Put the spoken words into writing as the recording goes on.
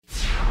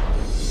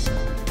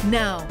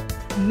Now,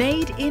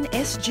 Made in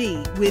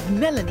SG with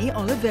Melanie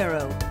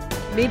Olivero.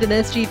 Made in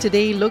SG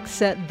today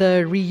looks at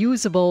the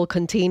reusable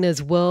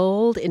containers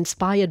world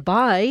inspired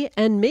by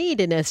and made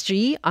in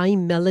SG.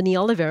 I'm Melanie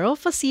Olivero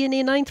for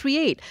CNA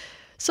 938.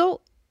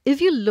 So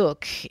if you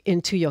look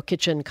into your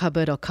kitchen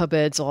cupboard or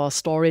cupboards or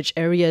storage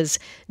areas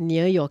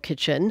near your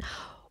kitchen,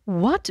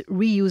 what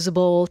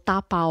reusable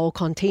tapao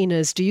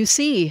containers do you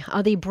see?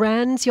 Are they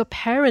brands your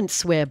parents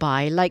swear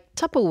by, like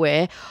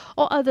Tupperware,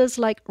 or others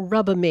like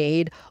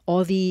Rubbermaid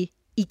or the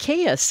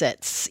IKEA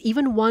sets,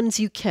 even ones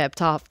you kept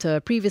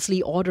after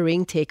previously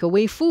ordering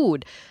takeaway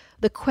food?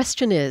 The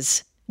question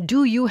is,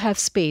 do you have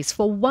space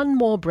for one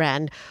more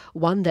brand,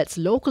 one that's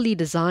locally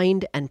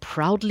designed and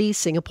proudly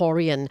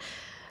Singaporean?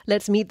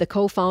 Let's meet the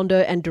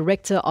co-founder and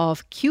director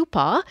of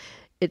Kūpaa.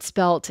 It's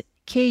spelled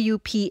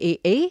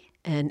Kūpaa,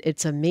 and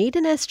it's a Made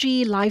in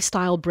SG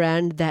lifestyle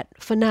brand that,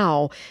 for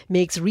now,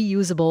 makes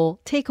reusable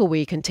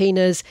takeaway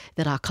containers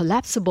that are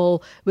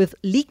collapsible with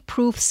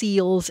leak-proof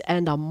seals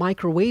and are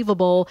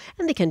microwavable,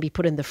 and they can be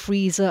put in the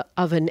freezer,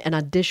 oven, and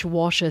are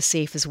dishwasher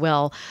safe as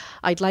well.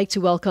 I'd like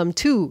to welcome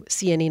to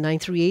CNA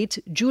 938,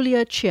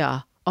 Julia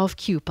Chia of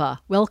Kūpaa.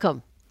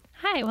 Welcome.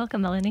 Hi,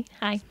 welcome, Melanie.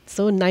 Hi.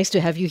 So nice to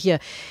have you here.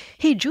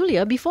 Hey,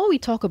 Julia, before we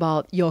talk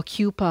about your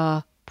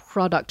Kūpaa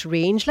product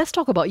range, let's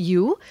talk about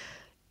you.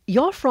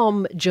 You're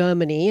from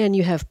Germany and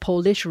you have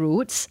Polish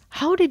roots.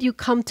 How did you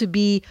come to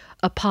be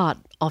a part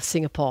of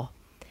Singapore?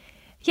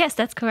 Yes,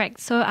 that's correct.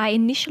 So I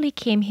initially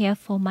came here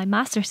for my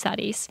master's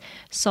studies.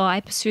 So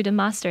I pursued a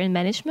master in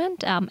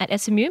management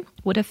at SMU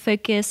with a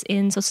focus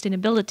in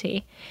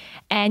sustainability.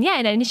 And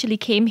I initially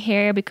came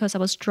here because I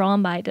was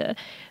drawn by the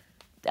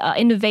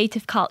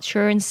innovative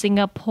culture in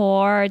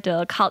Singapore,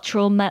 the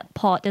cultural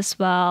pot as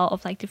well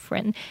of like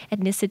different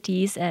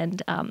ethnicities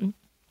and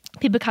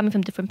people coming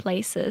from different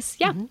places.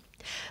 Yeah. Mm-hmm.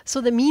 So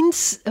that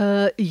means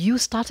you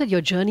started your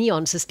journey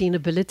on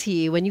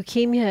sustainability when you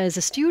came here as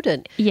a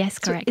student. Yes,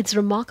 correct. So it's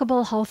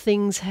remarkable how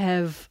things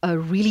have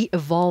really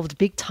evolved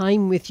big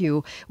time with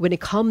you when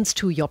it comes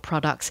to your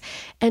products.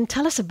 And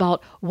tell us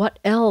about what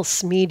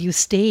else made you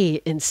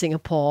stay in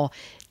Singapore.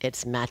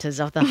 It's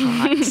matters of the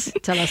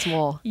heart. Tell us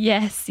more.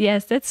 Yes,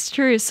 that's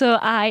true. So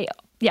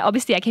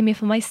obviously I came here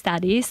for my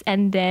studies,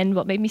 and then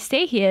what made me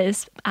stay here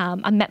is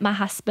I met my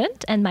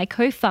husband and my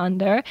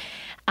co-founder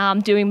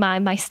during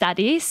my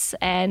studies,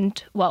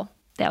 and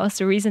that was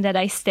the reason that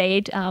I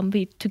stayed.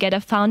 We together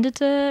founded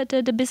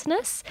the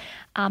business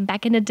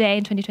back in the day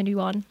in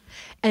 2021.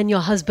 And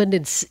your husband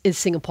is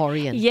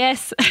Singaporean?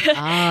 Yes,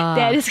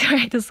 that is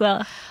correct as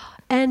well.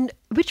 And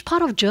which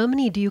part of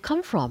Germany do you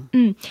come from?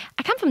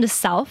 I come from the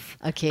south,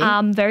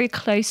 very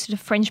close to the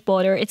French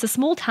border. It's a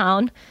small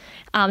town.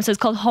 So it's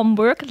called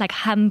Homburg, like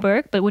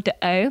Hamburg, but with the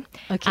O.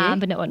 Okay.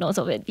 But no one knows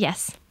of it,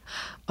 yes.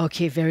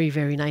 Okay, very,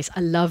 very nice. I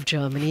love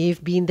Germany.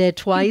 I've been there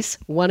twice.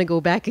 Want to go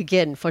back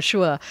again, for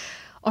sure.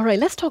 All right,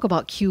 let's talk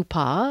about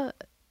Kūpaa.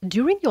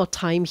 During your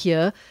time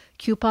here,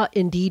 Kūpaa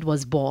indeed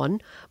was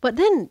born. But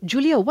then,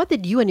 Julia, what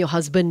did you and your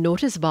husband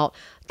notice about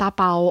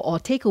tapao or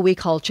takeaway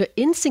culture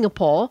in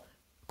Singapore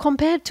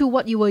compared to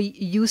what you were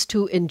used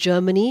to in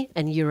Germany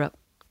and Europe?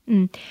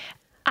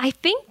 I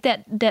think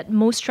that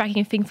most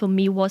striking thing for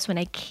me was when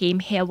I came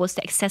here was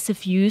the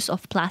excessive use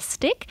of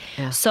plastic.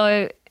 Yeah.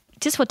 So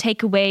just for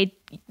takeaway,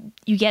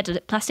 you get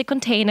a plastic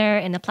container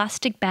and a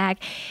plastic bag,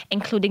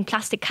 including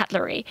plastic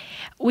cutlery,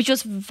 which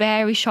was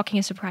very shocking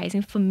and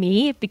surprising for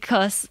me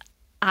because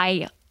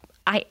I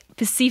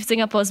perceived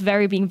Singapore as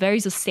being very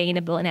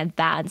sustainable and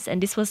advanced,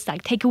 and this was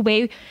like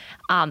takeaway.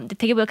 The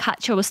takeaway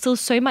culture was still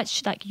so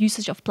much like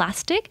usage of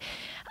plastic.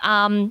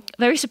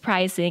 Very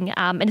surprising,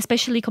 and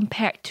especially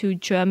compared to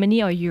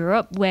Germany or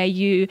Europe, where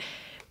you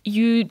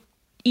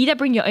either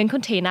bring your own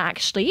container,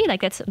 actually,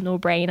 like that's a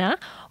no-brainer,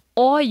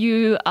 or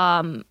you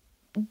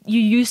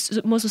use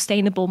more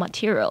sustainable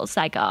materials,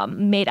 like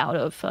made out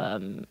of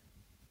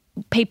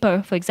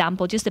paper, for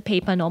example, just the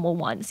paper normal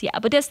ones. Yeah,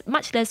 but there's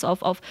much less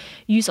of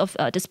use of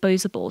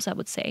disposables, I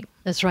would say.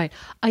 That's right.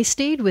 I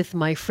stayed with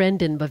my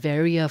friend in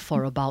Bavaria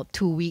for about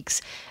 2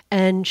 weeks,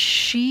 and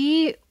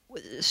she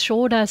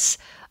showed us,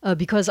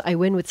 because I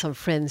went with some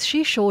friends,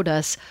 she showed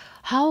us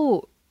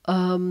how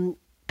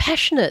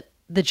passionate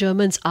the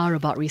Germans are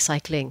about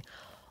recycling.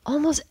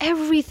 Almost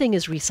everything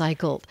is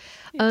recycled.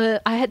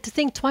 I had to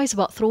think twice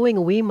about throwing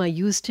away my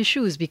used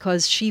tissues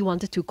because she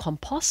wanted to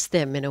compost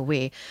them in a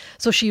way.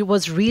 So she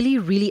was really,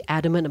 really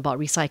adamant about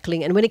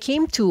recycling. And when it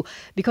came to,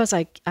 because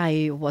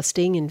I was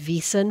staying in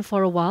Wiesen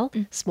for a while,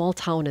 small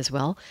town as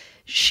well,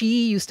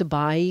 she used to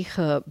buy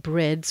her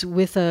breads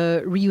with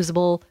a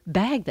reusable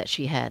bag that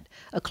she had,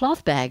 a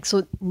cloth bag.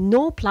 So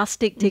no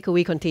plastic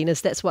takeaway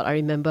containers. That's what I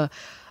remember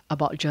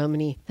about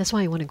Germany. That's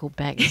why I want to go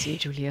back, you see,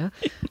 Julia.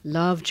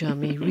 Love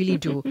Germany, really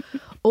do.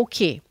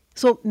 Okay,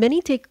 so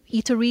many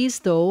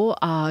eateries, though,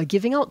 are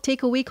giving out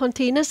takeaway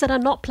containers that are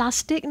not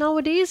plastic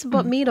nowadays,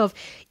 but made of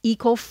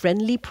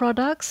eco-friendly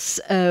products.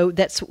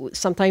 That's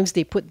sometimes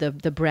they put the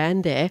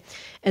brand there.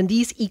 And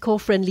these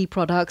eco-friendly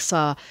products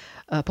are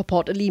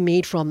purportedly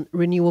made from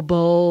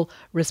renewable,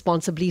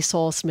 responsibly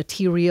sourced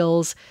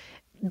materials.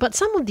 But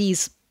some of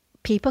these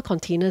paper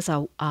containers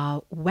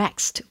are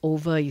waxed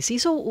over, you see.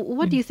 So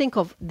what do you think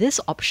of this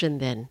option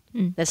then?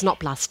 That's not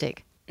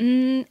plastic.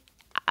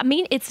 I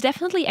mean, it's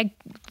definitely a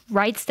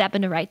right step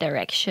in the right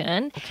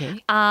direction.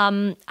 Okay.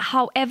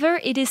 However,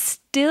 it is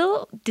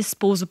still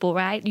disposable,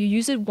 right? You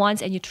use it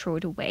once and you throw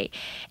it away.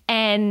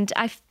 And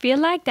I feel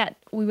like that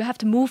we will have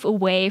to move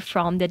away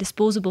from the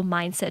disposable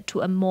mindset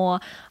to a more,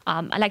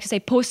 I like to say,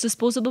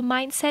 post-disposable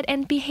mindset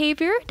and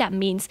behavior. That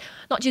means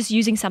not just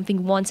using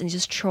something once and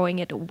just throwing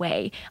it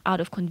away out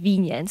of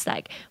convenience.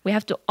 Like, we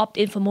have to opt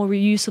in for more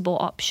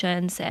reusable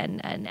options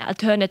and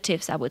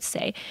alternatives, I would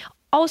say.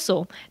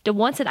 Also, the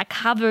ones that are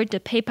covered, the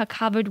paper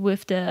covered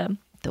with the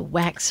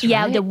wax,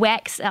 yeah, right? the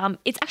wax,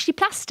 it's actually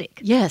plastic.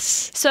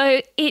 Yes.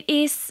 So it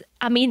is,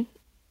 I mean,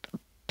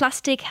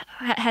 plastic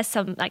has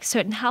some like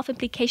certain health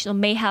implications or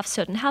may have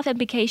certain health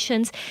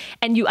implications,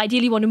 and you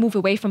ideally want to move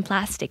away from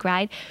plastic,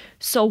 right?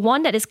 So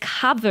one that is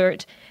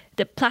covered,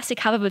 the plastic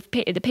covered with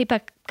the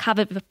paper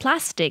covered with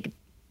plastic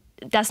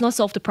does not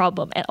solve the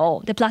problem at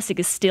all. The plastic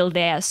is still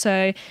there.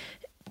 So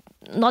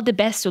not the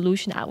best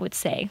solution, I would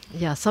say.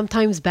 Yeah,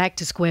 sometimes back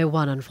to square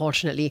one,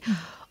 unfortunately.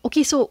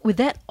 Okay, so with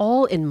that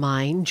all in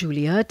mind,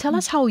 Julia, tell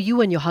us how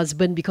you and your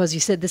husband, because you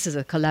said this is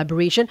a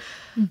collaboration,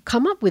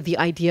 come up with the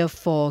idea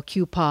for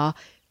Kūpaa.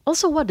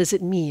 Also, what does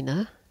it mean?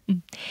 Huh?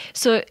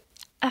 So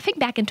I think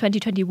back in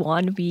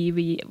 2021,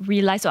 we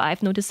realized, or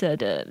I've noticed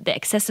the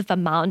excessive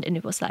amount, and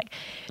it was like,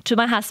 to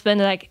my husband,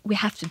 like, we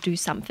have to do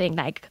something.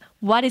 Like,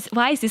 why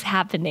is this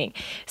happening?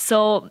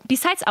 So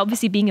besides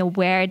obviously being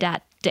aware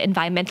that the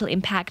environmental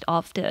impact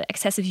of the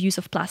excessive use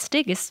of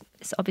plastic is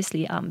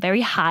obviously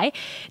very high,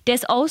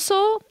 there's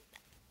also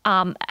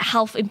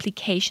health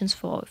implications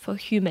for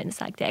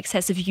humans, like the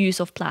excessive use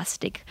of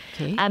plastic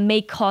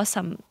may cause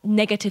some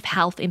negative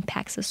health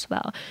impacts as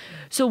well.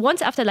 So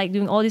once after like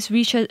doing all this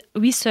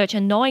research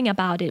and knowing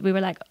about it, we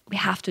were like, we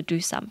have to do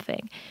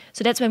something.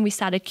 So that's when we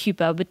started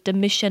Kūpaa with the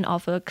mission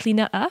of a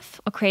cleaner earth,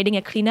 or creating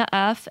a cleaner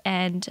earth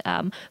and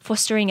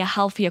fostering a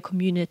healthier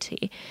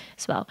community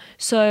as well.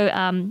 So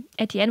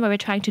at the end, what we're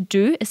trying to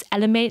do is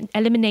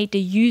eliminate the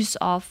use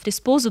of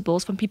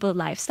disposables from people's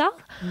lifestyle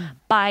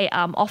by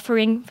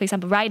offering, for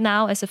example, right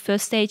now as a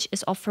first stage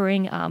is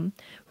offering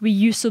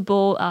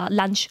reusable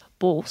lunch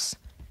bowls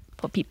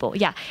for people.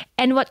 Yeah.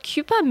 And what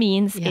Kūpaa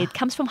means, it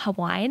comes from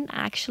Hawaiian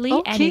actually.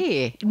 Okay. And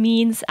it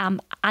means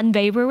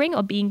unwavering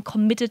or being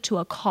committed to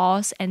a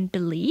cause and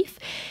belief.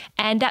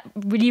 And that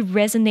really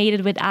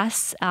resonated with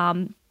us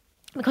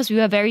because we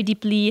were very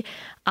deeply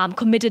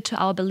committed to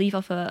our belief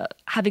of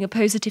having a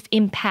positive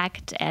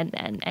impact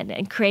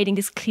and creating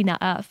this cleaner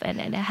earth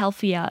and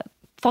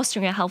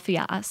fostering a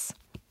healthier us.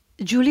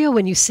 Julia,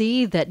 when you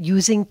say that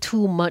using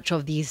too much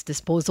of these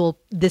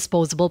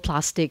disposable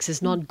plastics is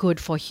not good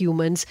for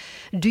humans,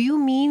 do you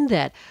mean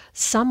that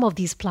some of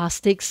these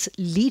plastics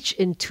leach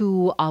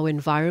into our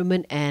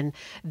environment and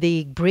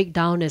they break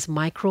down as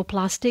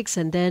microplastics,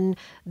 and then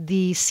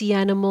the sea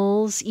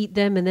animals eat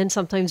them, and then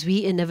sometimes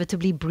we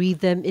inevitably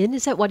breathe them in?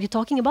 Is that what you're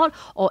talking about?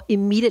 Or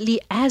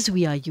immediately as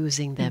we are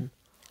using them?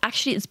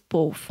 Actually, it's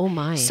both. Oh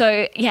my!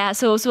 So yeah,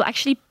 so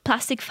actually,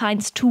 plastic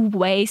finds two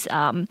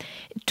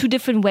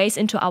different ways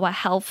into our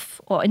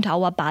health or into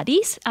our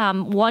bodies.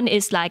 One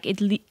is like it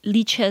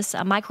leaches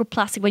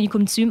microplastic when you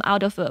consume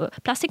out of a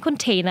plastic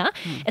container,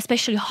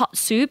 especially hot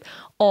soup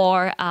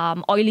or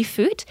oily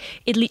food.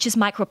 It leaches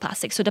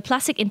microplastic. So the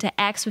plastic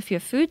interacts with your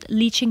food,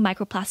 leaching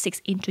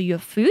microplastics into your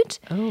food.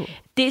 Oh.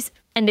 This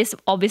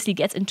obviously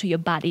gets into your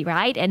body,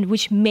 right? And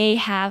which may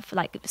have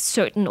like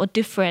certain or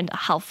different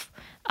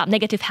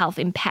negative health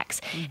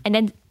impacts. And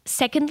then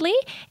secondly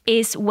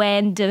is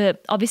when the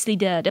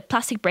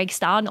plastic breaks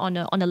down on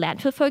a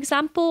landfill, for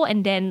example,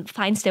 and then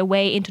finds their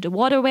way into the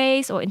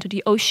waterways or into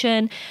the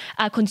ocean,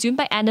 consumed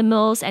by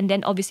animals, and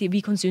then obviously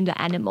we consume the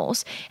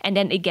animals, and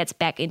then it gets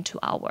back into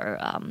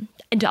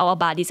our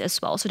bodies as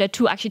well. So there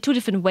are two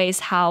different ways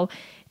how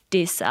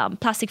this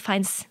plastic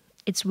finds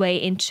its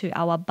way into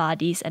our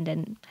bodies and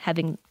then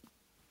having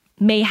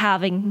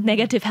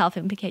negative health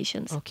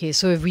implications. Okay,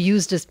 so if we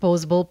use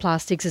disposable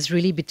plastics, it's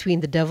really between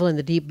the devil and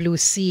the deep blue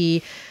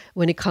sea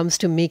when it comes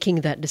to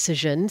making that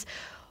decision.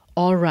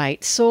 All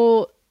right,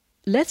 so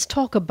let's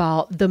talk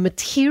about the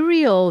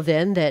material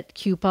then that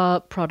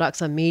Kūpaa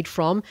products are made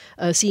from,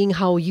 seeing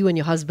how you and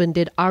your husband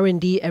did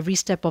R&D every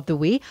step of the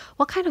way.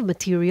 What kind of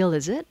material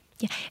is it?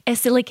 Yeah,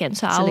 it's silicon.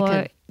 So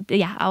silicon.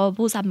 our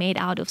bowls are made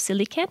out of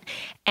silicon,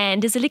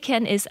 and the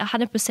silicon is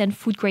 100%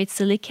 food grade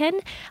silicon,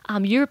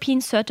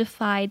 European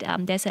certified.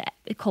 There's a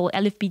called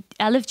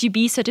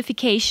LFGB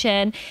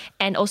certification,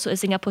 and also a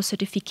Singapore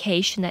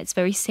certification that's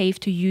very safe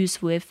to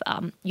use with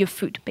your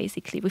food,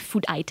 basically with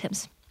food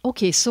items.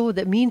 Okay, so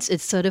that means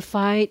it's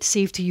certified,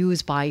 safe to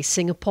use by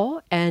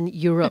Singapore and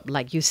Europe,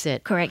 like you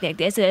said. Correct.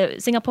 There's a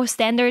Singapore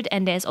standard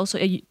and there's also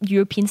a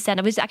European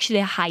standard, which is actually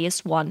the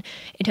highest one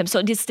in terms.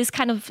 So this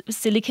kind of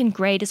silicon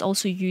grade is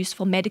also used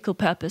for medical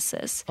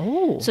purposes.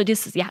 Oh. So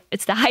it's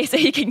the highest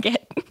that you can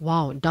get.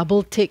 Wow,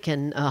 double tick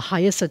and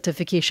higher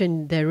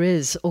certification there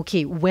is.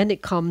 Okay, when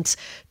it comes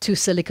to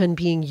silicon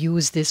being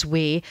used this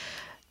way,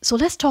 So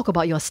let's talk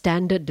about your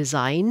standard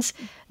designs.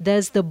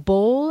 There's the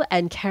bowl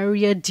and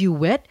carrier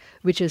duet,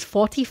 which is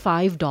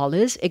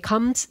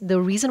 $45. The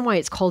reason why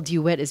it's called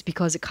duet is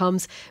because it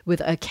comes with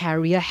a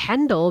carrier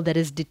handle that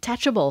is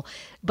detachable.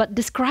 But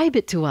describe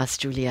it to us,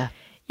 Julia.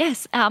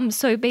 Yes.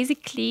 So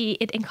basically,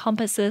 it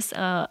encompasses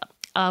a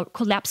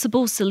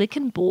collapsible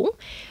silicone bowl,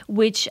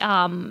 which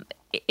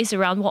is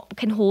around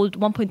can hold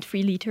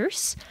 1.3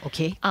 liters.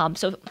 Okay.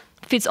 So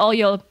fits all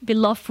your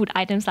beloved food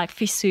items like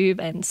fish soup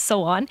and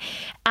so on.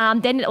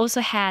 Then it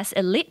also has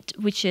a lid,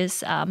 which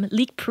is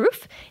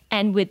leak-proof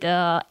and with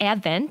an air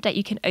vent that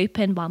you can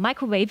open while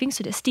microwaving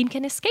so the steam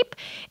can escape.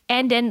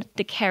 And then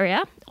the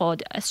carrier or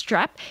a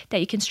strap that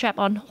you can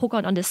hook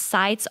on the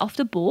sides of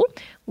the bowl,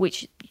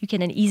 which you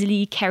can then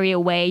easily carry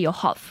away your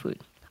hot food.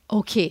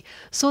 Okay,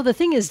 so the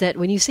thing is that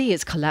when you say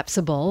it's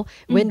collapsible,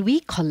 when we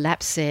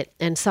collapse it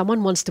and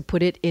someone wants to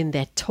put it in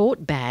their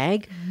tote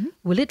bag,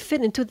 will it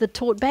fit into the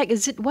tote bag?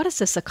 What is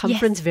the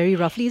circumference very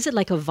roughly? Is it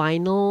like a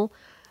vinyl,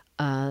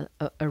 a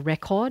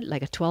record,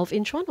 like a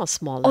 12-inch one or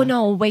smaller? Oh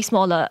no, way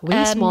smaller.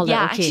 Way smaller,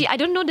 Yeah, okay. actually, I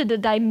don't know the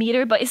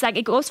diameter, but it's like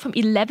it goes from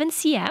 11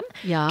 cm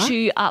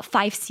to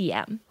 5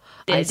 cm.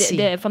 I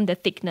see. From the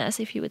thickness,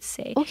 if you would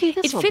say. Okay,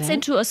 that's it not fits bad.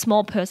 into a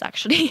small purse,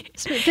 actually.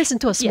 So it fits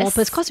into a small Yes.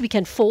 purse because we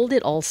can fold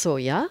it also,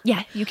 yeah?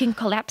 Yeah, you can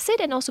collapse it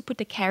and also put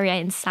the carrier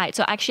inside.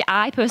 So actually,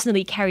 I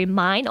personally carry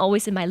mine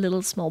always in my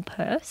little small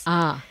purse.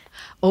 Ah,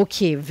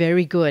 okay,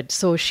 very good.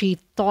 So she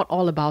thought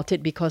all about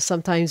it because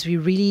sometimes we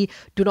really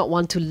do not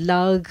want to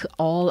lug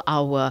all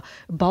our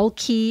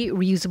bulky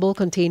reusable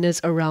containers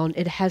around.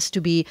 It has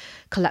to be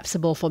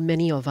collapsible for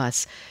many of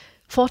us.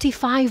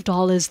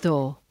 $45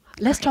 though.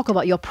 Let's talk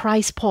about your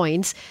price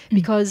points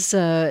because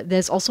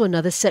there's also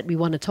another set we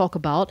want to talk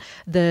about.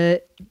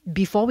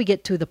 Before we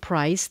get to the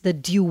price, the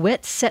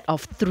duet set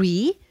of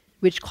 3,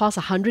 which costs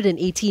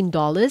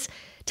 $118.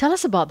 Tell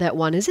us about that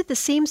one. Is it the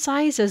same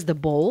size as the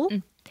bowl?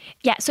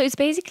 Yeah, so it's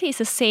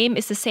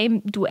the same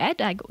duet,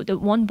 like the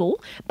one bowl,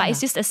 but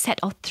it's just a set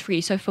of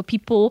 3. So for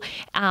people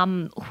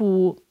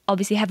who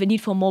obviously have a need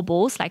for more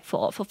bowls, like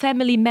for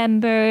family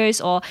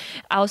members, or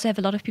I also have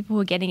a lot of people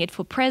who are getting it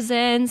for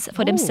presents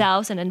for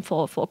themselves and then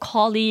for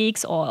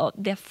colleagues or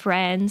their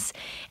friends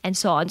and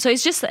so on. So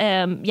it's just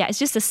it's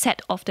just a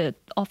set of the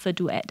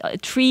duet,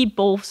 3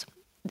 bowls,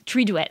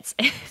 3 duets.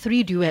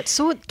 3 duets.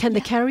 So can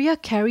the carrier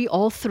carry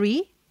all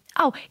 3?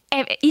 Oh,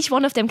 each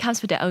one of them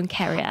comes with their own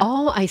carrier.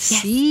 Oh, I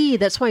see.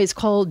 That's why it's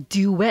called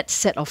duet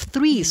set of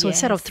 3. So a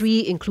set of Yes.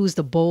 3 includes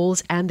the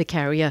bowls and the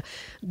carrier.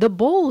 The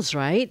bowls,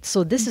 right?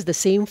 So this is the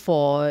same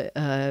for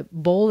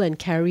bowl and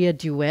carrier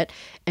duet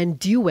and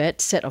duet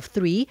set of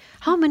 3.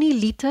 How many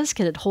liters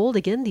can it hold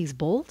again, these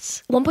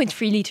bowls?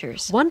 1.3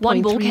 liters. 1.3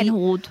 One bowl can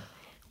hold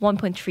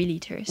 1.3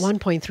 liters.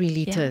 1.3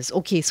 liters.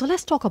 Okay, so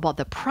let's talk about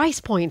the price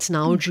points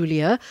now,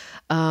 Julia.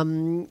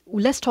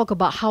 Let's talk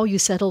about how you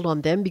settled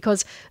on them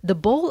because the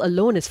bowl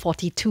alone is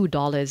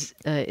 $42,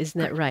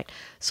 isn't that right?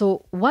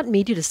 So what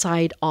made you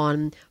decide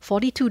on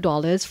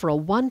 $42 for a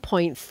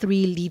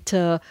 1.3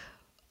 liter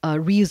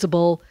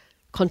reusable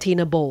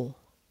container bowl?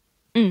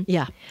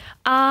 Yeah.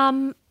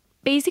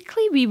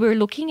 Basically, we were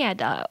looking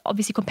at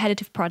obviously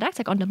competitive products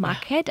like on the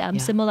market,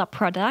 similar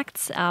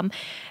products,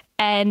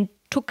 and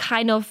took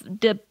kind of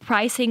the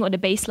pricing or the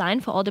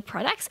baseline for all the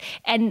products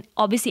and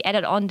obviously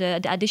added on the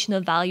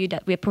additional value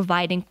that we're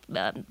providing,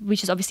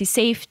 which is obviously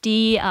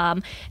safety,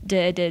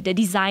 the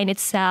design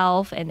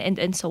itself,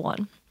 and so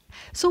on.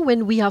 So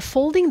when we are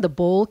folding the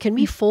bowl, can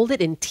we fold it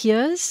in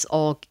tiers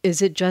or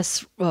is it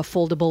just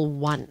foldable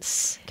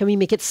once? Can we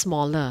make it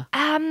smaller?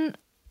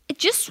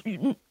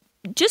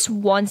 Just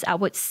once, I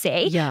would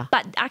say. Yeah.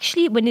 But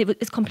actually, when it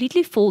is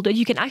completely folded,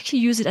 you can actually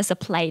use it as a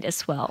plate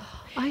as well.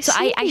 I So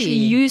see. I actually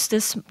use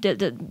this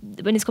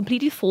when it's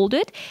completely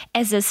folded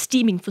as a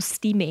steaming.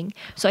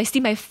 So I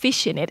steam my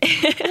fish in it.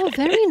 Oh,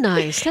 very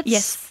nice.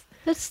 Yes.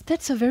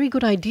 That's a very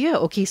good idea.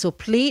 Okay, so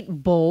plate,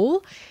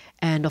 bowl,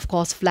 and of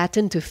course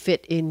flattened to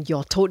fit in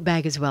your tote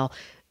bag as well.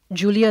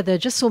 Julia, there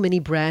are just so many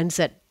brands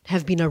that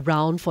have been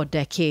around for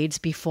decades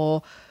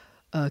before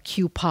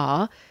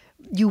Kūpaa.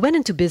 You went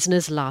into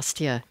business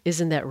last year,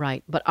 isn't that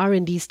right? But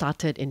R&D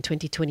started in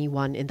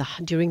 2021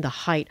 during the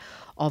height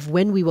of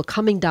when we were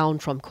coming down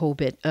from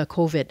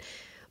COVID.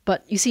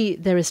 But you see,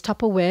 there is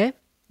Tupperware,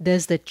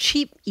 there's the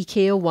cheap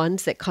IKEA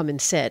ones that come in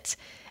sets,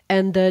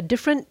 and the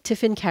different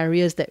tiffin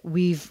carriers that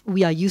we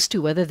are used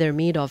to, whether they're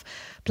made of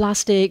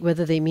plastic,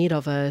 whether they're made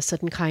of a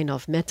certain kind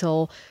of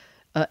metal,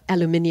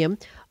 aluminium.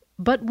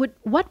 But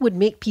what would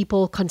make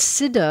people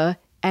consider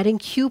adding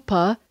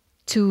Kūpaa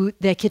to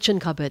their kitchen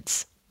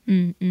cupboards?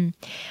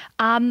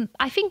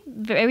 I think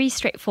very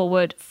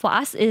straightforward for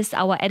us is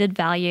our added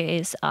value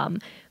is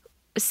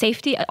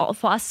safety,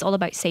 for us, it's all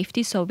about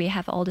safety. So we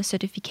have all the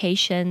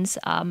certifications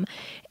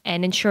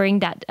and ensuring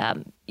that,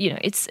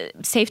 it's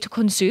safe to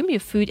consume your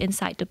food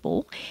inside the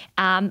bowl.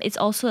 It's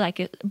also like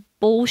a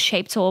bowl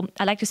shaped. So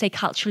I like to say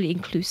culturally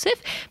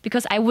inclusive,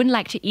 because I wouldn't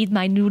like to eat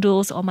my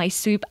noodles or my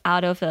soup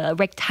out of a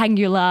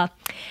rectangular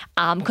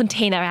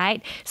container,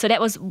 right? So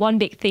that was one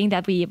big thing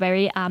that we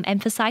very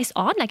emphasized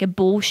on, like a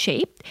bowl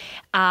shape.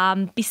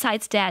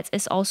 Besides that,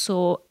 it's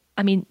also,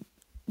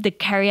 the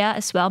carrier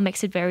as well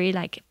makes it very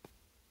like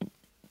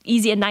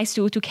easy and nice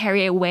to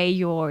carry away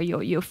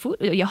your food,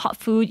 your hot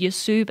food, your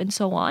soup, and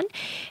so on.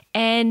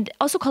 And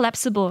also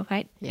collapsible,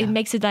 right? Yeah. It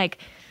makes it like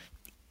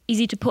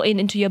easy to put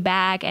into your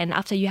bag, and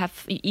after you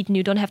have eaten,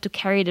 you don't have to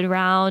carry it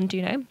around,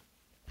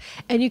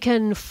 And you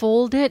can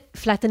fold it,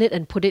 flatten it,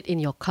 and put it in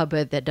your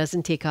cupboard that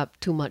doesn't take up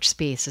too much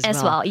space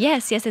as well.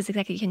 Yes, that's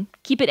exactly. You can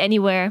keep it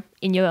anywhere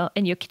in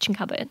your kitchen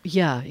cupboard.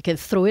 Yeah, you can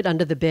throw it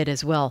under the bed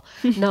as well.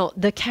 Now,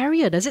 the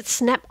carrier, does it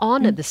snap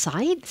on at the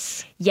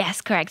sides?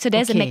 Yes, correct. So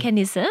there's a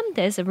mechanism.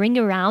 There's a ring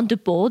around the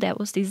bowl that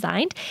was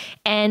designed,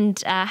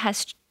 and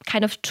has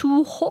kind of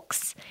two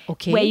hooks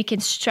where you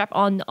can strap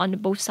on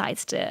both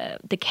sides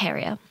the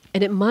carrier.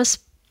 And it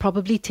must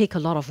probably take a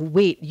lot of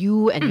weight.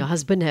 You and your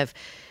husband have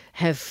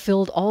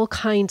filled all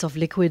kinds of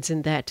liquids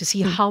in that to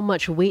see how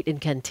much weight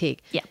it can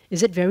take. Yeah.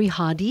 Is it very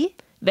hardy?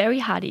 Very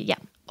hardy, yeah.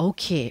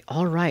 Okay,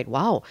 all right,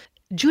 wow.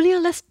 Julia,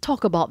 let's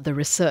talk about the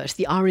research,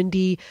 the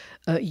R&D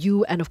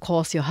you and of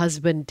course your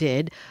husband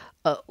did.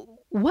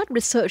 What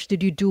research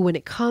did you do when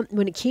it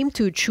came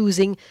to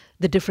choosing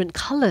the different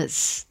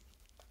colors?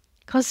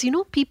 Because,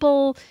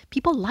 people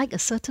like a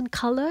certain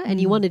color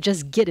and you want to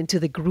just get into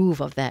the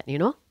groove of that,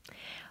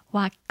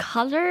 Wow,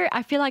 color,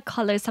 I feel like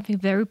color is something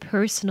very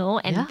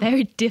personal and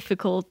very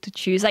difficult to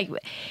choose. Like,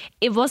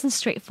 it wasn't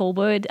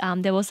straightforward.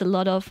 There was a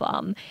lot of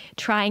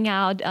trying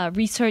out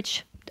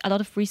research, a lot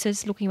of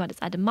research looking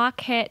at the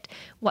market.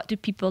 What do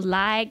people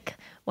like?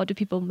 What do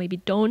people maybe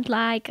don't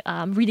like?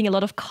 Reading a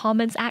lot of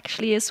comments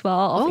actually as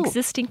well of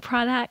existing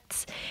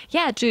products.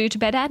 Yeah, to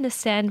better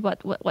understand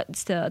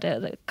what's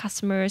the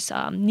customers'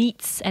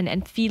 needs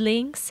and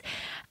feelings.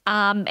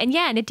 And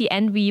at the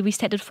end, we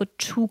settled for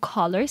two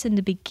colors in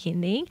the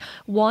beginning.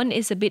 One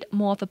is a bit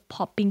more of a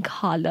popping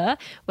color,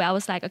 where I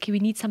was like, okay, we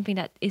need something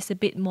that is a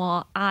bit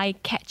more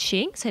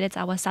eye-catching. So that's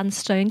our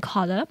sunstone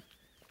color.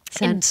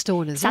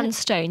 Sandstone, is it?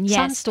 Sandstone, yes.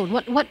 Sandstone.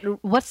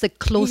 What's the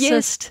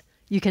closest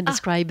you can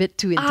describe it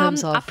to in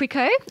terms of?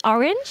 Apricot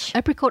orange.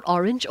 Apricot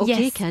orange.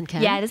 Okay, yes. can.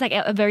 Yeah, it's like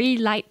a very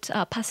light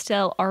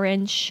pastel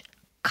orange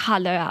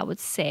color, I would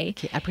say.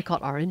 Okay,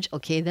 apricot orange.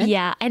 Okay, then.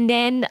 Yeah, and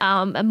then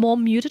a more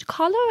muted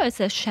color is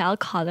a shell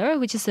color,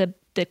 which is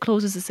the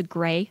closest is a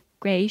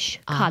grayish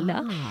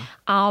color,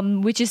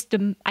 which is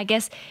I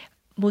guess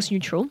most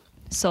neutral.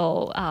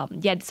 So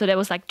so there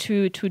was like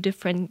two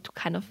different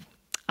kind of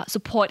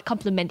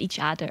complement each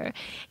other.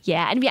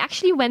 Yeah, and we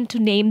actually went to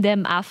name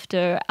them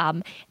after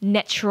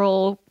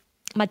natural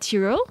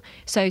material.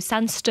 So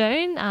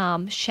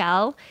sandstone,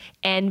 shell,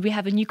 and we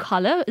have a new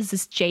color. It's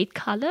this jade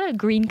color,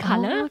 green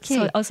color.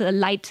 So also a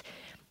light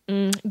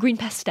green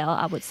pastel,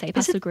 I would say,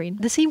 pastel green.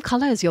 The same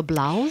color as your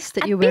blouse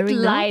that you're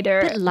wearing now? A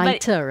bit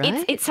lighter,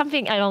 right? It's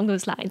something along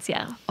those lines,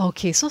 yeah.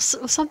 Okay, so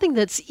something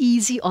that's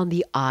easy on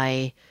the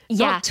eye,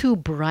 not too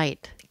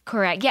bright.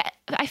 Correct. Yeah,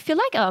 I feel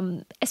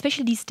like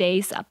especially these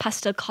days,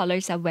 pastel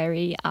colors are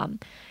very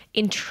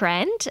in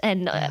trend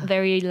and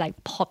very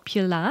like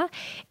popular,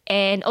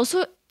 and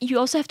also you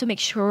also have to make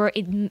sure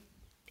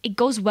it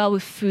goes well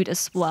with food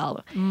as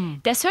well.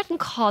 There's certain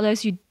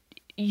colors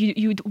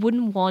you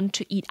wouldn't want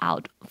to eat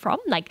out from,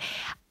 like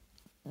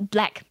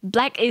black.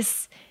 Black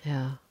is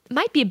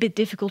might be a bit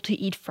difficult to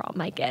eat from,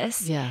 I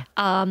guess. Yeah.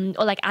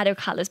 Or like other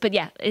colors. But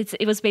yeah,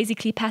 it was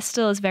basically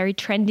pastel is very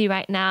trendy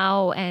right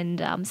now,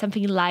 and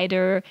something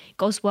lighter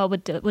goes well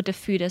with the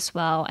food as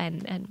well.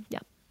 And yeah.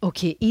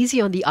 Okay, easy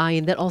on the eye,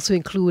 and that also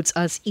includes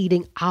us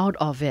eating out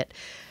of it.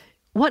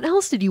 What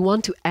else did you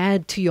want to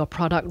add to your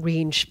product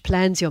range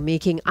plans you're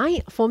making?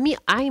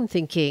 I'm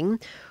thinking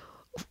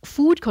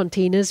food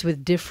containers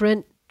with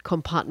different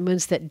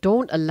compartments that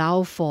don't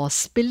allow for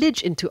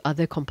spillage into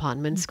other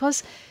compartments.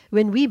 Because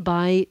when we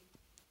buy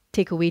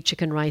takeaway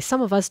chicken rice,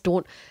 some of us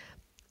don't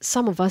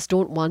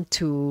want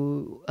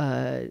to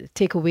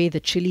take away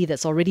the chili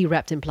that's already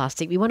wrapped in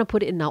plastic. We want to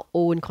put it in our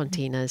own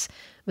containers.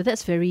 But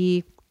that's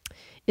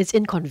it's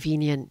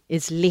inconvenient.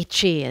 It's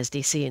leche, as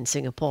they say in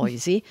Singapore, you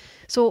see.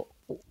 So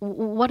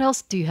what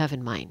else do you have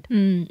in mind?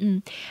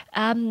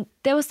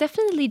 There was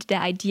definitely the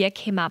idea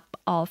came up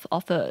of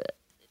a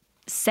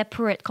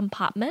separate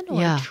compartment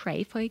or a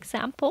tray, for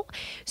example.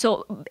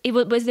 So it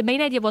was the main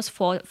idea was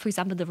for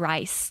example, the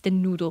rice, the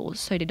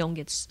noodles, so they don't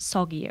get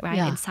soggy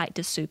inside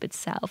the soup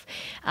itself.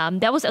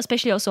 That was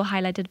especially also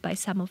highlighted by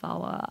some of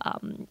our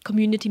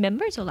community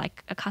members or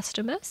like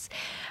customers.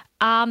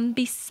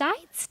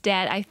 Besides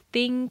that, I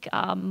think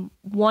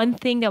one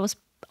thing that was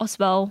as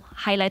well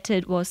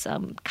highlighted was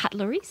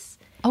cutleries.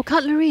 Oh,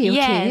 cutlery. Okay.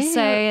 Yeah,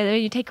 so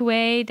you take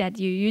away that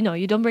you know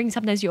you don't bring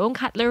sometimes your own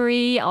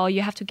cutlery, or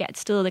you have to get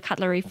still the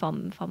cutlery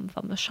from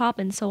a shop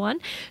and so on.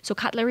 So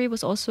cutlery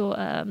was also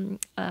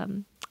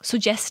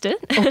suggested.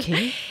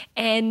 Okay.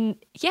 And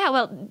yeah,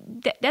 well,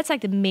 that's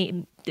like the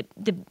main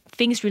the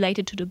things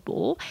related to the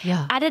bowl.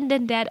 Yeah. Other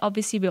than that,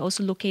 obviously we're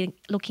also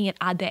looking at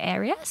other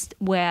areas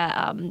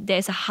where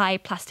there's a high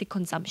plastic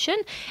consumption,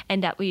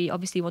 and that we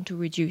obviously want to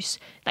reduce.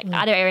 Like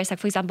other areas, like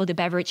for example, the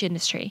beverage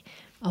industry.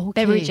 Okay.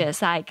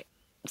 Beverages like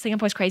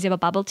Singapore is crazy about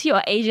bubble tea,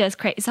 or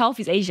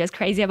Southeast Asia is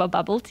crazy about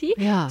bubble tea.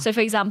 Yeah. So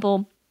for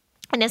example,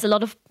 and there's a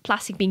lot of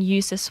plastic being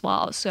used as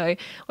well. So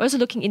we're also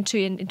looking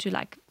into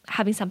like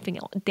having something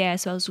there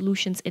as well,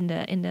 solutions in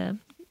the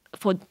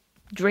for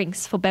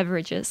drinks, for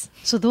beverages.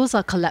 So those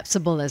are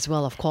collapsible as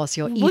well, of course.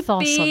 Your Would ethos of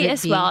be it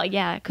as being, well,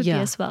 yeah. Could be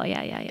as well,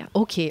 yeah.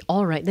 Okay,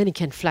 all right. Then you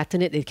can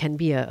flatten it. It can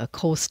be a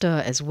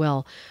coaster as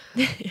well.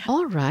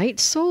 All right.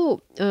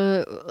 So,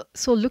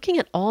 so looking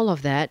at all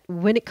of that,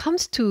 when it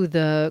comes to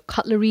the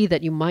cutlery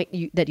that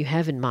you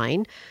have in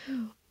mind,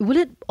 will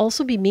it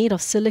also be made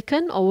of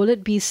silicone, or will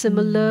it be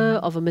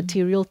similar of a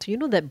material to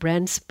that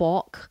brand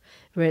Spork,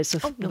 where it's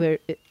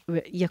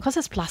because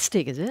it's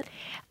plastic, is it?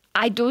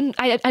 I don't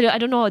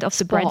know of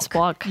the brand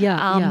Spork.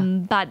 Yeah.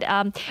 But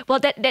well,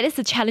 that is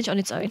a challenge on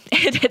its own.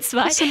 That's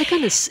why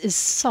Silicone is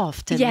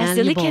soft and yeah,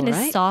 malleable, silicone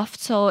right? is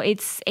soft, so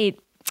it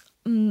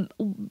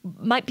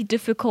might be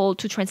difficult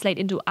to translate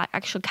into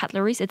actual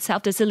cutleries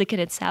itself, the silicone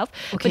itself.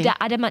 Okay. But there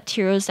are other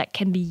materials that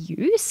can be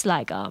used,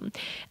 like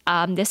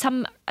there's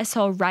some, I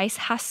saw rice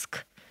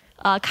husk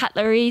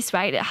cutleries,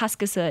 right?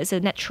 Husk is a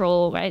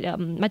natural, right,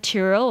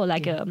 material,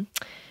 like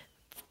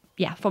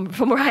from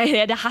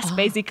right, the husk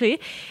basically.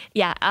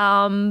 Yeah.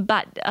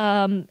 But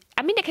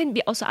I mean, there can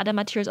be also other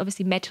materials.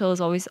 Obviously, metal is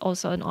always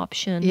also an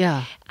option.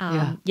 Yeah.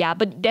 Yeah.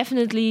 But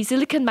definitely,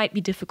 silicone might be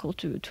difficult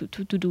to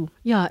do.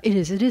 Yeah, it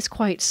is. It is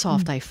quite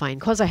soft, I find,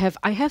 because I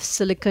have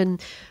silicone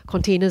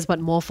containers, but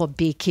more for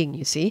baking.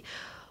 You see,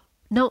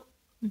 now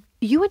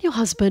you and your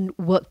husband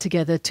work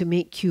together to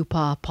make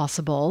Kūpaa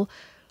possible,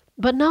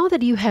 but now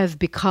that you have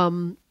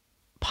become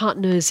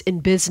partners in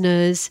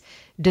business,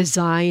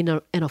 design,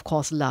 and of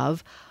course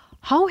love,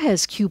 how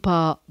has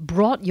Kūpaa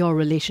brought your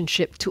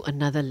relationship to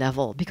another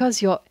level?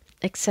 Because you're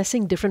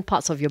accessing different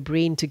parts of your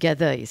brain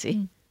together, you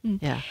see.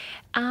 Yeah.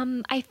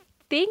 I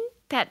think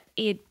that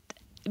we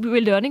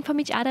were learning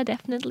from each other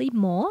definitely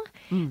more.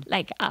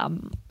 Like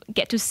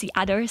get to see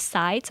other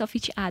sides of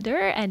each other,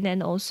 and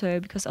then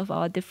also because of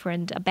our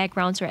different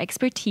backgrounds or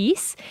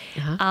expertise.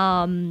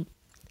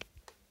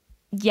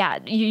 Yeah,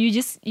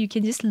 you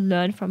can just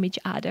learn from each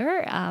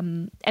other,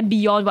 and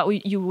beyond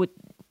what you would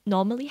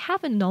normally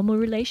have a normal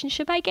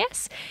relationship, I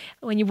guess,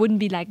 when you wouldn't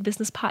be like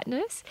business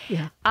partners.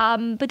 Yeah.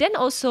 But then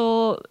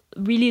also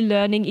really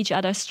learning each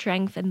other's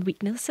strengths and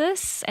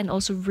weaknesses, and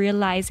also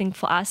realizing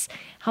for us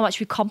how much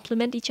we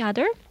complement each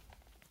other,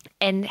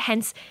 and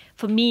hence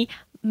for me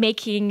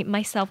being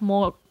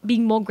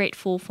more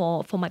grateful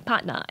for my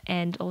partner,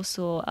 and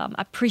also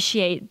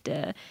appreciate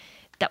that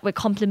we're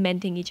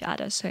complementing each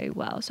other so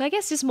well. So I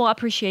guess just more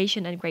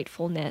appreciation and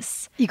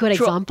gratefulness. You got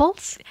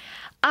examples?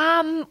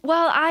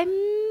 Well,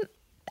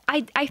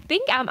 I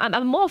think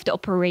I'm more of the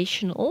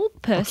operational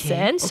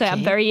person. So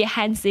I'm very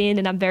hands-in,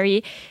 and I'm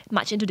very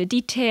much into the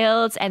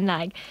details, and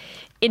like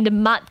in the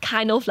mud,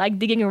 kind of like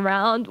digging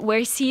around, where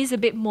he is a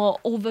bit more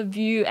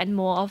overview and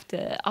more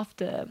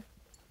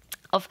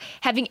of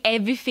having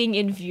everything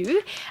in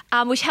view,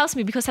 which helps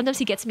me because sometimes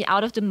he gets me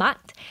out of the mud.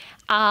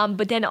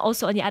 But then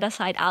also on the other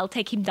side, I'll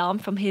take him down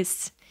from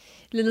his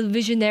little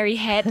visionary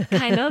head,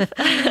 kind of.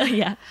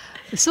 Yeah.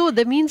 So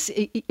that means,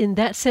 in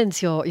that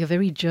sense, you're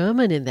very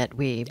German in that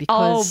way,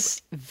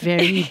 because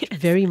very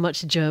very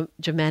much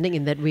Germanic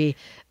in that way.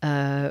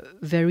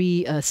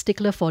 Very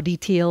stickler for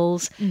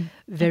details,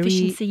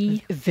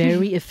 Efficiency.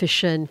 very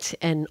efficient,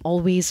 and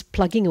always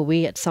plugging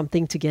away at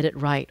something to get it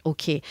right.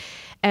 Okay,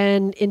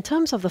 and in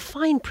terms of the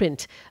fine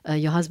print,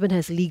 your husband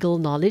has legal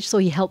knowledge, so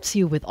he helps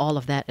you with all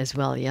of that as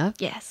well. Yeah.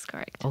 Yes,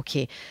 correct.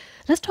 Okay.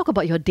 Let's talk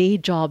about your day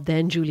job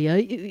then, Julia.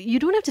 You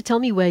don't have to tell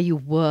me where you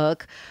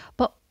work,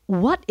 but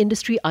what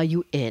industry are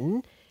you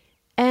in?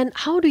 And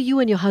how do you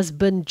and your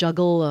husband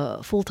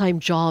juggle full-time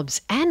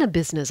jobs and a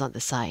business on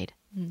the side?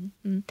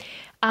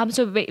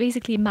 So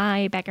basically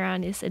my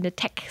background is in the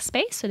tech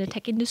space, so the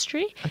tech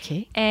industry.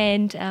 Okay.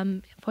 And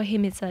for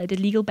him, it's the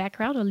legal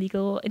background or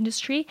legal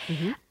industry.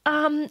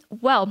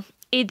 Well,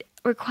 it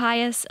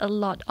requires a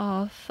lot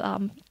of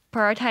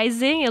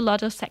prioritizing, a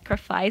lot of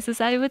sacrifices,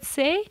 I would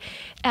say.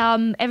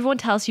 Everyone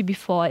tells you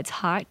before it's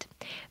hard,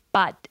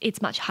 but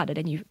it's much harder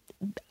than you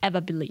ever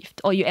believed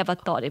or you ever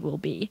thought it will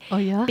be. Oh,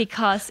 yeah?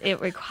 Because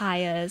it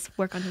requires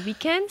work on the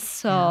weekends.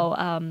 So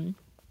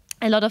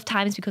a lot of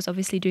times, because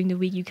obviously during the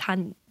week you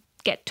can't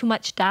get too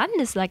much done.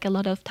 It's like a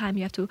lot of time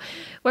you have to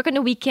work on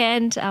the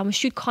weekend,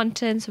 shoot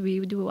content. So we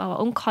do our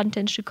own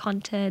content, shoot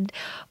content,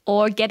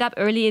 or get up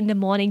early in the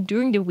morning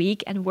during the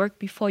week and work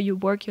before you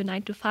work your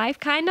 9 to 5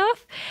 kind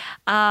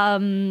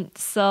of.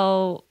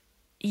 So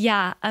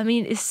yeah, I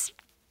mean, it's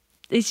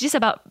just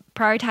about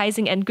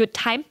prioritizing and good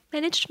time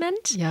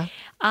management. Yeah.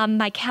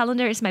 My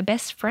calendar is my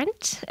best friend.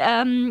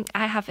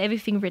 I have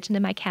everything written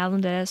in my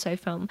calendar. So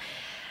from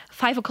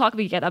 5 o'clock,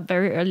 we get up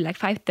very early, like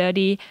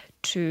 5:30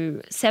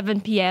 to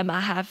 7 p.m.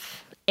 I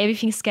have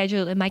everything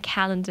scheduled in my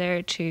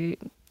calendar to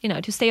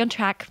stay on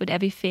track with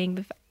everything,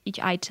 with each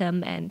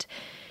item. And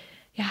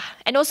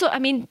also, I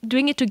mean,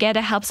 doing it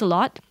together helps a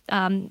lot.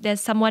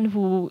 There's someone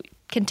who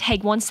can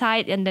take one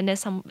side, and then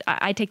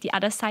I take the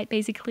other side,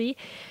 basically.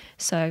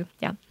 So,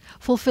 yeah.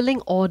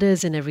 Fulfilling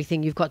orders and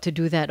everything, you've got to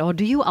do that. Or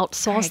do you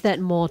outsource that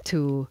more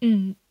to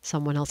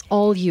someone else?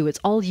 All you. It's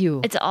all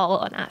you. It's all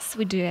on us.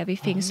 We do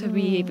everything. So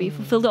we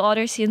fulfill the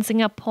orders here in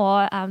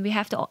Singapore. We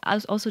have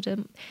also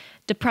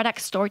the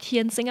product stored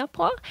here in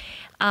Singapore.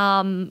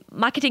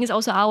 Marketing is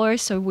also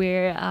ours. So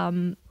we're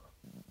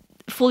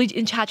fully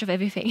in charge of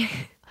everything.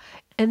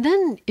 And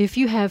then if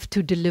you have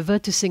to deliver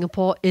to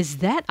Singapore, is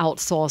that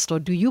outsourced or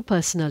do you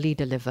personally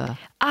deliver?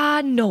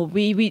 No,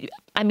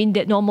 I mean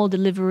the normal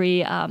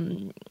delivery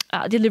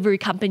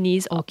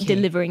companies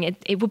delivering it.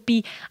 I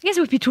guess it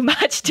would be too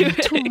much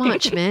Too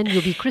much, man.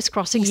 You'll be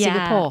crisscrossing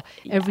Singapore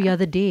every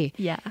other day.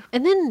 Yeah.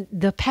 And then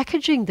the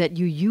packaging that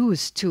you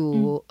use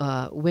to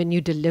when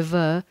you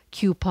deliver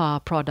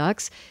Kūpaa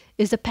products,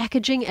 is the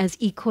packaging as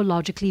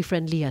ecologically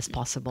friendly as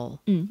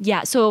possible?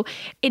 Yeah, so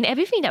in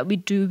everything that we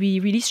do,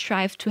 we really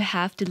strive to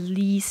have the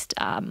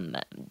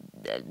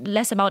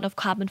less amount of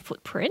carbon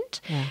footprint.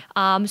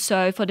 Yeah.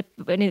 So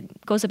when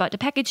it goes about the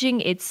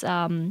packaging, it's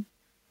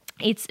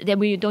that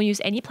we don't use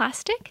any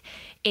plastic.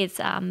 It's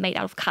made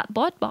out of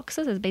cardboard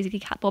boxes. It's basically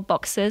cardboard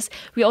boxes.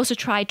 We also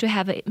try to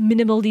have a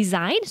minimal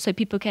design so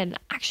people can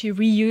actually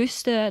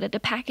reuse the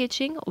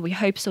packaging, or we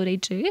hope so they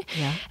do.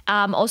 Yeah.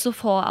 Also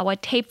for our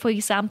tape, for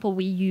example,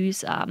 we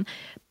use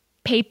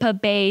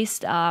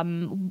paper-based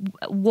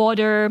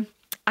water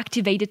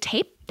activated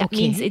tape. That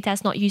means it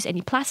does not use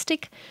any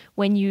plastic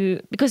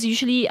because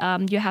usually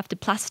you have the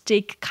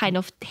plastic kind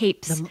of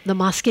tapes. The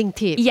masking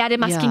tape. Yeah, the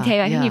masking tape.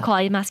 I think you call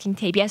it masking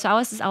tape. Yeah, so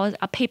ours is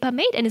a paper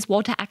made and it's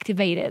water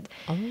activated.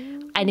 Oh.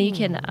 And then you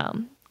can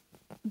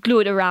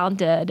glue it around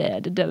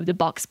the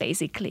box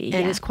basically.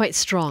 And it's quite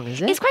strong,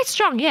 is it? It's quite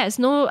strong, yes.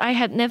 No, I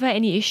had never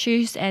any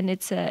issues, and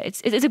it's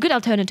a good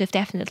alternative,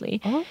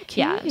 definitely.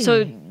 Okay. Yeah.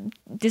 So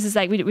this is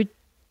like we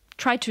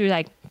try to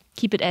like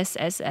keep it as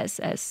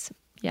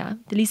the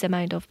least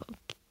amount of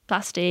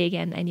plastic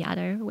and any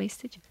other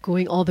wastage.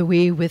 Going all the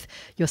way with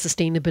your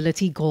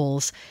sustainability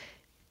goals.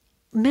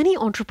 Many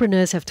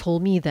entrepreneurs have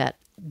told me that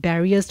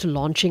barriers to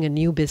launching a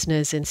new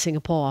business in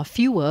Singapore are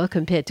fewer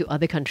compared to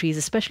other countries,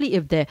 especially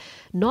if they're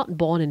not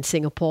born in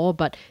Singapore,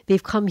 but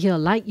they've come here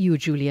like you,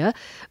 Julia.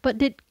 But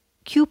did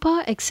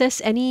Kūpaa access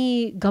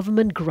any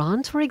government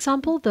grants, for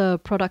example, the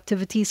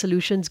Productivity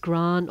Solutions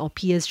Grant or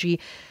PSG,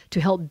 to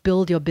help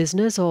build your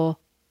business, or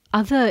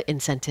other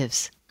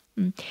incentives?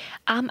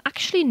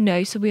 Actually,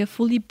 no. So we are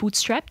fully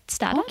bootstrapped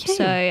startup. Okay.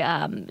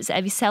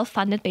 So we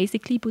self-funded,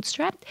 basically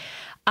bootstrapped.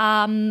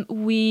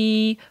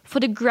 For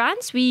the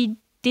grants, we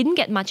didn't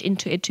get much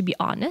into it, to be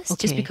honest,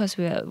 just because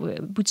we're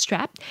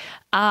bootstrapped.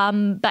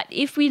 But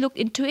if we looked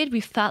into it,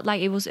 we felt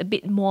like it was a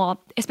bit more,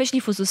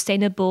 especially for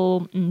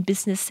sustainable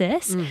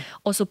businesses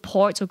or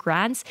supports or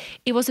grants,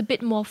 it was a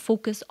bit more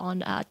focused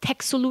on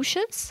tech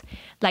solutions,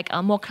 like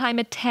more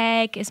climate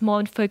tech is more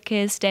in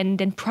focus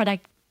than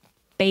product-based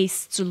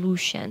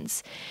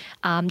solutions.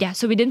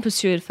 So we didn't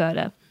pursue it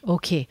further.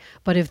 Okay,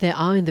 but if there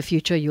are in the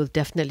future, you're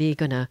definitely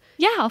gonna...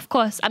 Yeah, of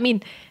course. I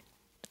mean,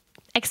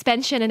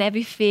 expansion and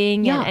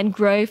everything and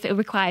growth, it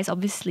requires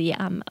obviously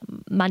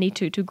money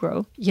to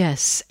grow.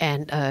 Yes,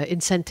 and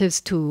incentives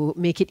to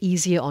make it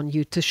easier on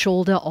you to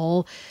shoulder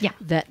all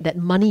that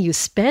money you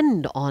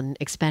spend on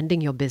expanding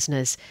your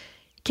business.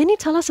 Can you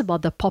tell us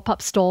about the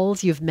pop-up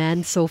stalls you've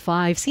manned so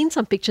far? I've seen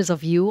some pictures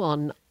of you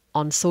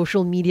on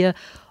social media.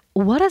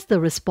 What has the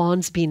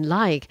response been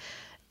like?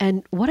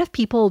 And what have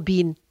people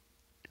been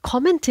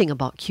commenting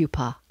about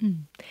Kūpaa?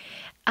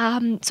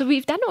 So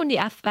we've done only,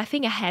 I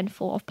think, a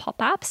handful of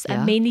pop-ups,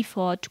 mainly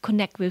to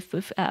connect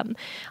with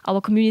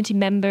our community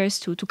members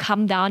to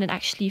come down and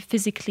actually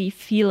physically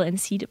feel and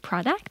see the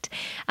product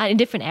in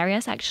different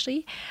areas,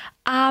 actually.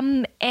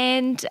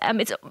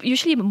 It's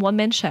usually a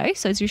one-man show,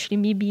 so it's usually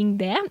me being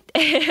there.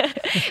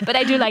 But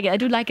I do like it. I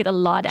do like it a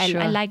lot. Sure.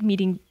 I like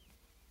meeting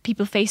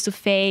people face to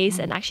face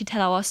and actually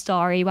tell our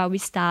story, why we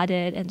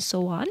started and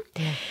so on.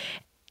 Yeah.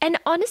 And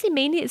honestly,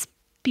 mainly it's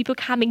people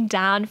coming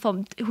down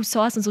who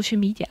saw us on social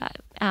media.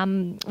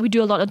 We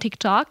do a lot on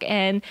TikTok,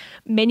 and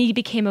many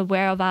became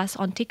aware of us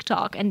on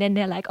TikTok. And then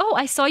they're like, "Oh,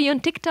 I saw you on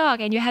TikTok,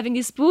 and you're having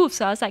this booth."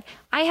 So I was like,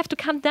 "I have to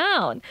come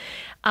down."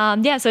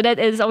 So that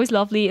is always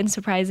lovely and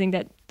surprising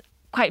that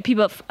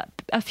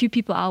a few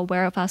people are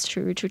aware of us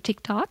through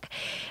TikTok,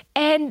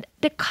 and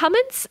the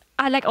comments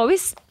are like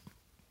always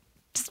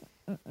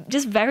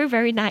just very,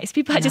 very nice.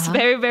 People are just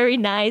very, very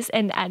nice,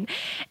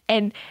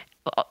 and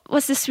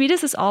what's the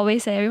sweetest is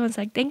always that everyone's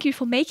like, "Thank you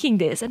for making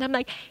this," and I'm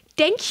like,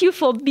 thank you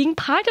for being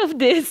part of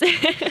this.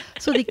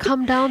 So they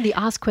come down, they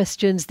ask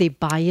questions, they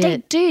buy it. They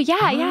do,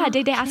 yeah.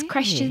 They ask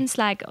questions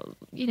like,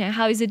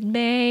 how is it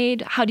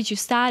made? How did you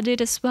start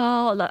it as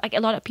well? Like a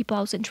lot of people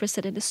are also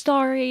interested in the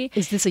story.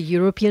 Is this a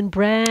European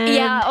brand?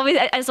 Yeah, always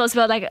I saw as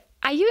well like,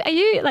 are you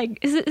like,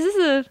 is this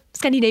a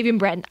Scandinavian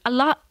brand? A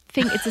lot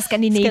think it's a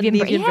Scandinavian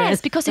brand.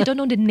 Yes, because they don't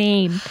know the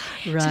name.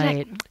 Right. So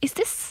like, is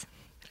this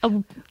a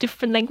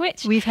different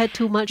language? We've had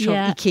too much of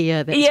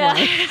IKEA, that's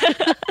why.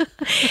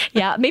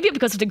 Yeah, maybe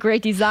because of the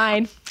great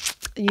design.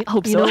 I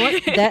hope so. You know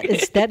what?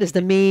 That is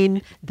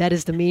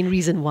the main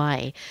reason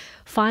why.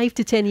 5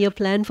 to 10 year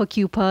plan for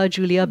Kūpaa,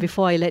 Julia,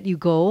 before I let you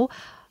go.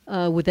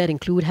 Would that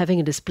include having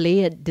a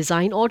display at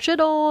Design Orchard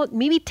or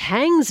maybe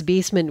Tang's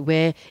basement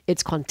where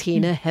it's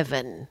container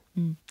heaven?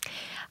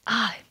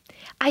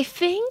 I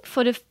think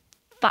for the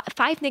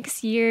 5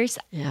 next years,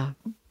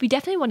 we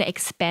definitely want to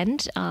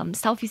expand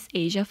Southeast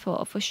Asia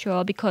for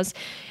sure, because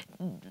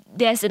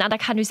there's in other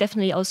countries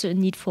definitely also a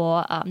need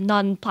for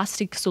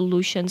non-plastic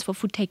solutions for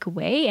food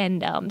takeaway,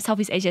 and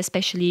Southeast Asia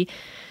especially,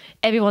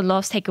 everyone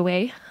loves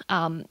takeaway,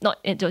 not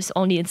just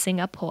only in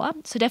Singapore.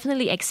 So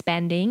definitely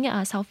expanding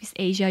Southeast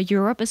Asia,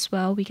 Europe as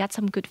well. We got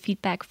some good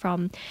feedback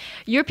from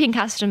European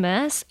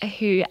customers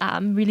who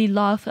really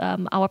love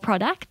our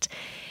product.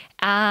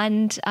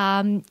 And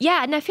and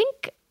I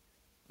think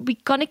we're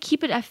going to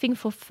keep it, I think,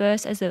 for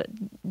first as a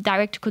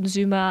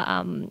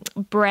direct-to-consumer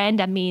brand.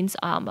 That means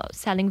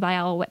selling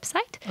via our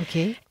website.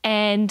 Okay.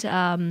 And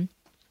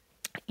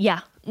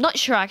not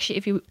sure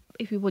actually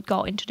if we would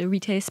go into the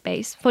retail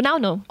space. For now,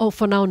 no. Oh,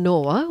 for now,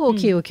 no.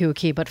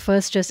 Okay. But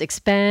first, just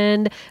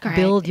expand,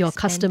 build your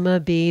customer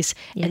base,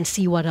 and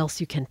see what else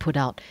you can put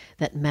out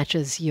that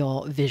matches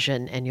your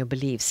vision and your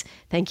beliefs.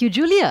 Thank you,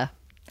 Julia.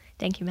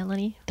 Thank you,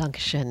 Melanie.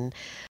 Dankeschön.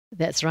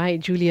 That's right.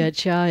 Julia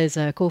Chia is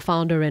a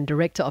co-founder and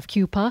director of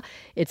Kūpaa.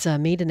 It's a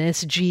made in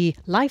SG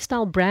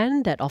lifestyle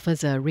brand that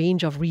offers a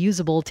range of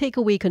reusable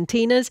takeaway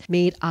containers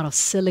made out of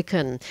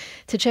silicone.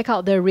 To check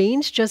out their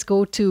range, just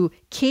go to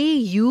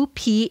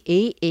kupaa.co,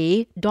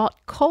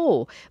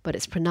 but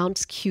it's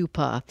pronounced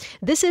Kūpaa.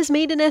 This is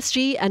Made in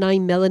SG, and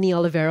I'm Melanie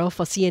Olivero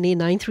for CNA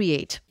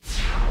 938.